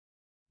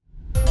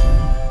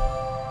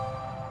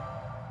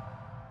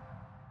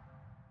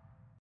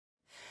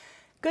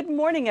Good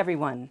morning,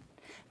 everyone.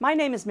 My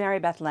name is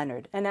Beth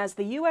Leonard, and as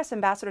the U.S.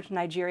 Ambassador to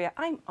Nigeria,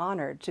 I'm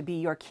honored to be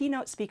your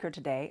keynote speaker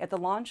today at the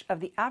launch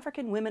of the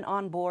African Women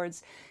on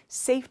Board's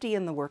Safety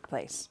in the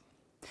Workplace.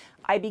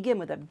 I begin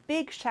with a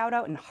big shout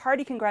out and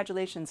hearty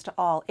congratulations to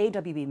all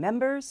AWB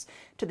members,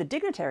 to the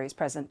dignitaries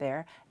present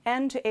there,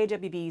 and to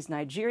AWB's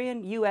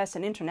Nigerian, U.S.,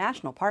 and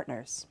international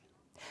partners.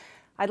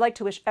 I'd like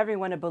to wish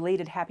everyone a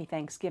belated happy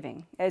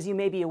Thanksgiving. As you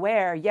may be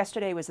aware,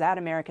 yesterday was that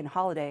American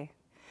holiday.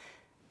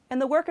 And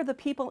the work of the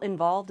people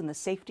involved in the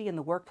Safety in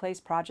the Workplace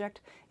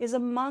project is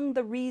among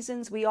the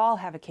reasons we all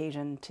have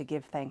occasion to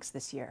give thanks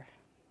this year.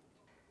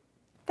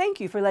 Thank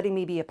you for letting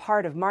me be a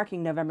part of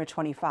marking November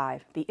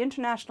 25, the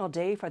International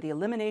Day for the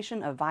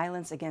Elimination of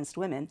Violence Against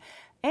Women,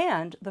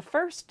 and the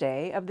first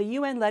day of the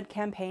UN-led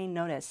campaign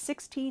known as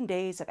 16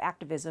 Days of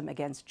Activism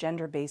Against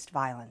Gender-Based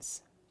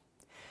Violence.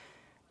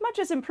 Much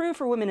has improved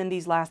for women in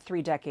these last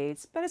 3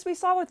 decades, but as we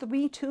saw with the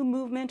Me Too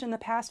movement in the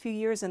past few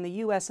years in the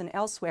U.S. and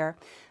elsewhere,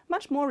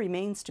 much more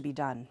remains to be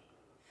done.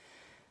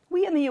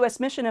 We in the U.S.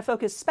 mission have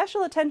focused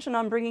special attention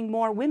on bringing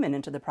more women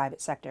into the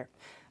private sector,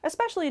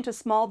 especially into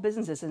small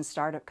businesses and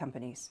startup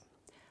companies.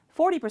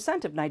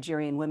 40% of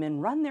Nigerian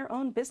women run their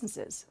own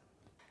businesses.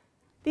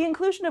 The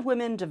inclusion of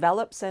women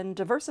develops and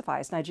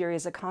diversifies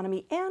Nigeria's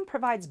economy and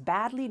provides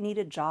badly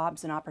needed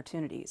jobs and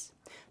opportunities.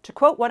 To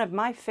quote one of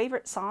my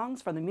favorite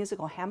songs from the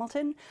musical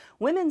Hamilton,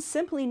 women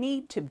simply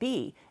need to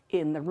be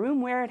in the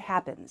room where it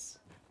happens.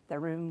 The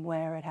room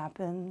where it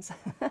happens.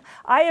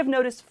 I have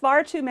noticed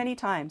far too many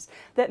times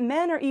that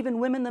men or even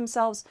women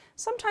themselves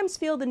sometimes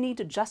feel the need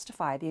to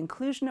justify the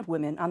inclusion of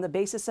women on the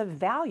basis of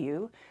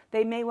value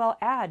they may well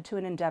add to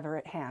an endeavor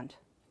at hand.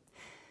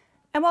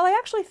 And while I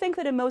actually think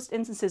that in most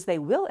instances they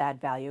will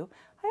add value,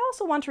 I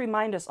also want to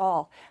remind us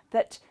all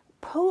that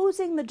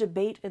posing the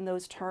debate in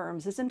those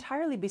terms is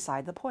entirely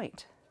beside the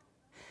point.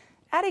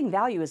 Adding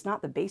value is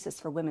not the basis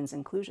for women's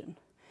inclusion.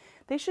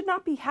 They should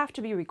not have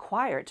to be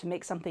required to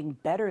make something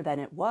better than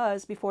it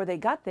was before they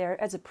got there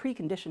as a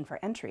precondition for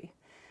entry.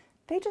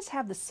 They just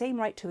have the same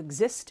right to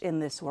exist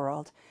in this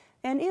world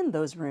and in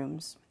those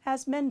rooms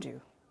as men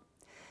do.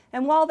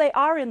 And while they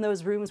are in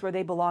those rooms where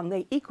they belong,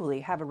 they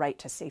equally have a right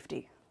to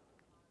safety.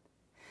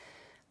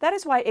 That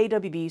is why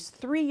AWB's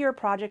 3-year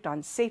project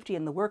on safety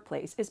in the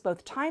workplace is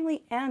both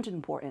timely and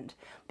important,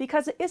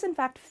 because it is in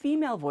fact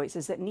female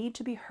voices that need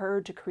to be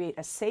heard to create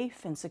a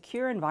safe and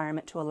secure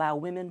environment to allow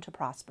women to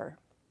prosper.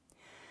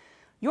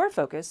 Your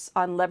focus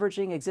on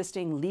leveraging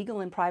existing legal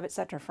and private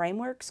sector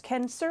frameworks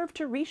can serve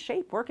to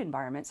reshape work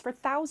environments for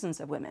thousands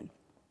of women.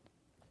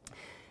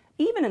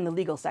 Even in the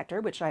legal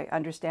sector, which I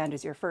understand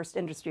is your first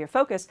industry of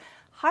focus,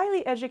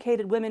 highly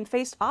educated women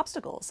face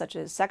obstacles such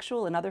as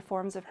sexual and other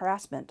forms of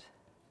harassment.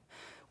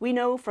 We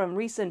know from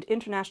recent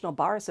International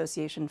Bar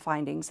Association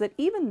findings that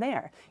even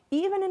there,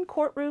 even in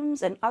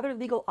courtrooms and other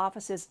legal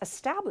offices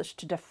established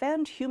to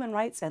defend human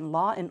rights and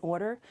law and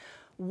order,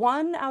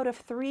 1 out of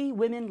 3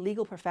 women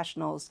legal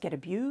professionals get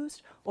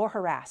abused or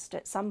harassed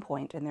at some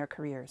point in their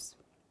careers.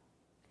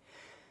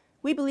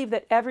 We believe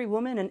that every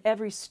woman and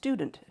every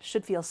student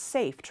should feel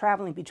safe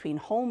traveling between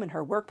home and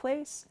her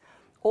workplace,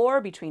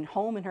 or between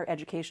home and her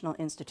educational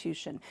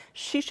institution.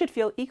 She should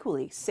feel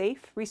equally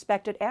safe,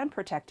 respected, and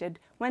protected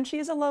when she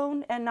is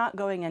alone and not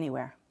going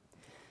anywhere.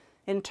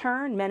 In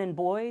turn, men and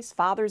boys,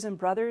 fathers and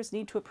brothers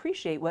need to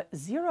appreciate what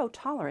zero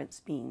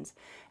tolerance means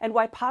and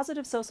why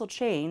positive social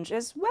change,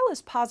 as well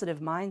as positive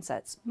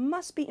mindsets,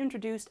 must be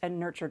introduced and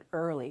nurtured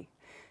early,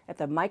 at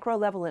the micro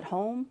level at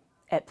home,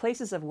 at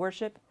places of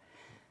worship,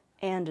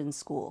 and in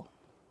school.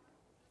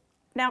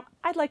 Now,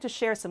 I'd like to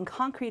share some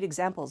concrete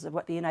examples of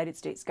what the United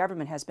States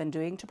government has been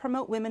doing to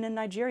promote women in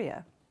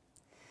Nigeria.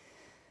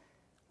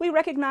 We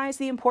recognize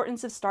the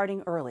importance of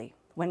starting early,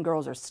 when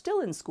girls are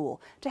still in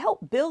school, to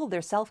help build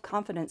their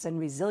self-confidence and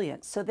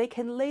resilience so they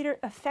can later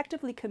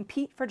effectively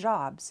compete for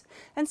jobs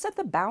and set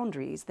the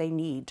boundaries they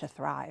need to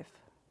thrive.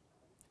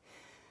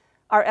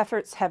 Our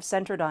efforts have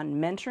centered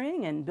on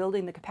mentoring and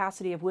building the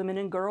capacity of women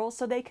and girls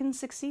so they can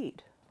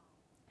succeed.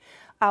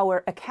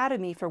 Our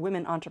Academy for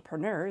Women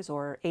Entrepreneurs,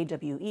 or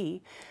AWE,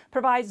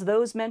 provides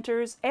those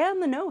mentors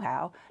and the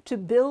know-how to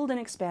build and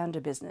expand a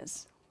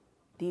business.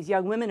 These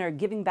young women are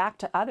giving back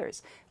to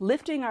others,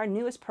 lifting our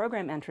newest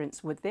program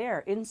entrants with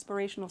their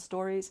inspirational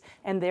stories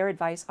and their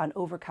advice on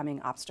overcoming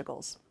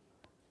obstacles.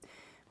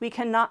 We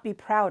cannot be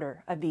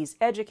prouder of these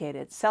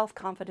educated,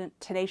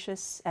 self-confident,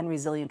 tenacious, and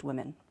resilient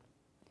women.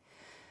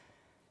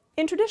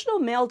 In traditional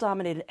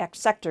male-dominated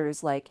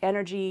sectors like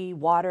energy,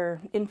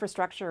 water,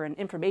 infrastructure, and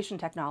information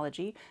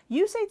technology,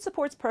 USAID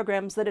supports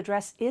programs that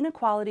address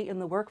inequality in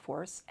the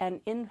workforce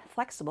and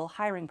inflexible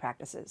hiring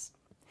practices.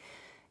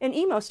 In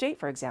Imo State,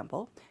 for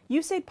example,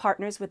 USAID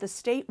partners with the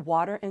State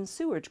Water and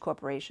Sewerage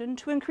Corporation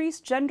to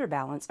increase gender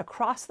balance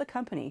across the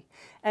company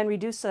and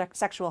reduce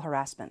sexual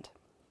harassment.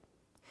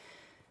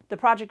 The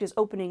project is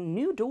opening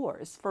new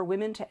doors for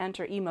women to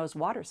enter Imo's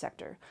water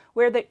sector,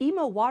 where the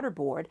Imo Water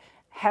Board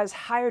has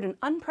hired an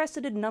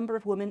unprecedented number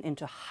of women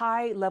into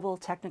high-level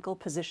technical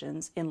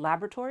positions in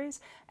laboratories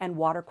and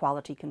water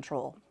quality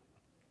control.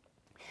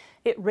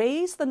 It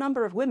raised the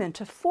number of women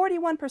to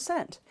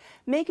 41%,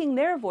 making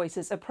their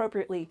voices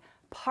appropriately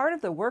part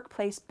of the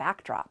workplace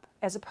backdrop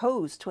as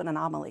opposed to an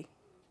anomaly.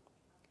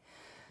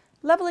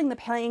 Leveling the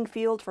playing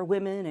field for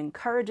women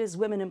encourages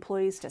women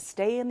employees to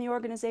stay in the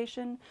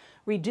organization,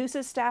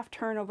 reduces staff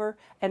turnover,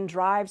 and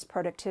drives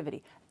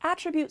productivity,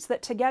 attributes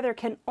that together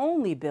can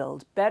only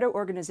build better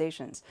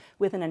organizations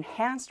with an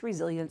enhanced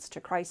resilience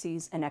to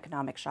crises and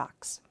economic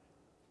shocks.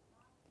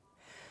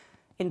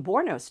 In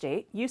Borno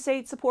State,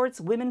 USAID supports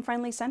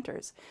women-friendly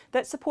centers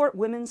that support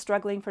women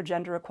struggling for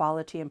gender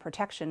equality and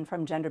protection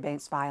from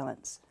gender-based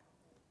violence.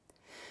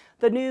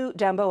 The new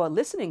Damboa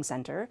Listening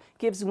Center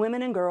gives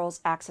women and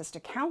girls access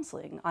to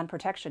counseling on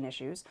protection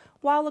issues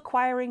while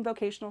acquiring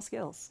vocational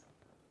skills.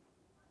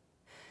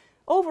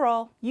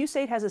 Overall,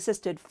 USAID has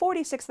assisted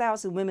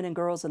 46,000 women and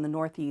girls in the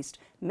Northeast,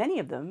 many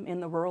of them in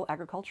the rural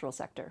agricultural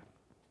sector.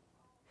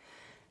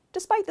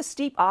 Despite the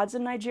steep odds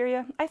in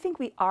Nigeria, I think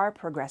we are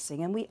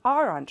progressing and we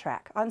are on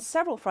track on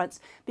several fronts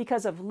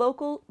because of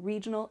local,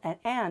 regional,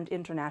 and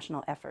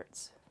international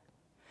efforts.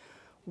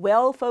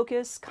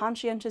 Well-focused,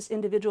 conscientious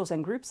individuals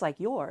and groups like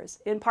yours,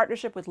 in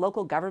partnership with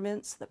local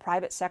governments, the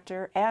private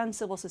sector, and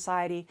civil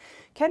society,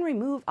 can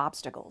remove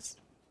obstacles.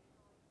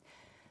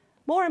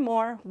 More and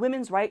more,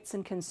 women's rights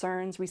and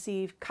concerns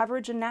receive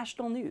coverage in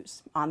national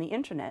news, on the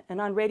internet, and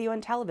on radio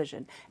and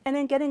television, and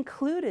then get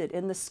included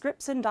in the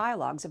scripts and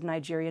dialogues of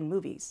Nigerian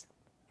movies.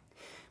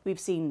 We've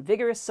seen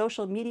vigorous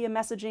social media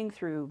messaging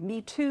through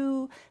Me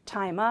Too,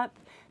 Time Up,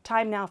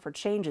 Time Now for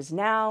Change is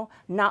Now,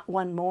 Not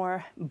One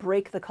More,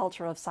 Break the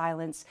Culture of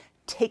Silence,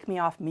 Take Me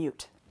Off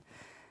Mute.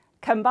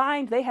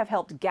 Combined, they have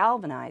helped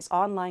galvanize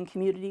online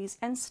communities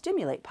and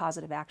stimulate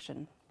positive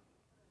action.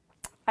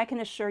 I can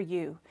assure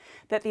you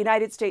that the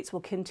United States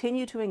will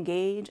continue to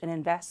engage and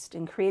invest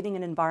in creating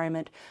an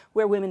environment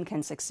where women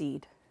can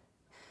succeed.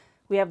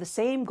 We have the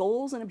same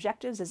goals and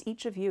objectives as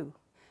each of you,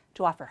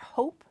 to offer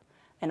hope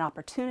and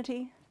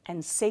opportunity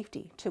and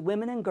safety to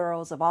women and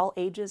girls of all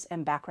ages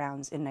and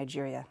backgrounds in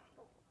Nigeria.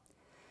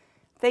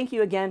 Thank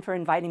you again for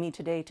inviting me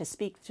today to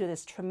speak to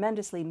this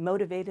tremendously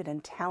motivated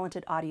and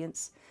talented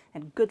audience,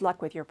 and good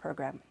luck with your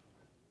program.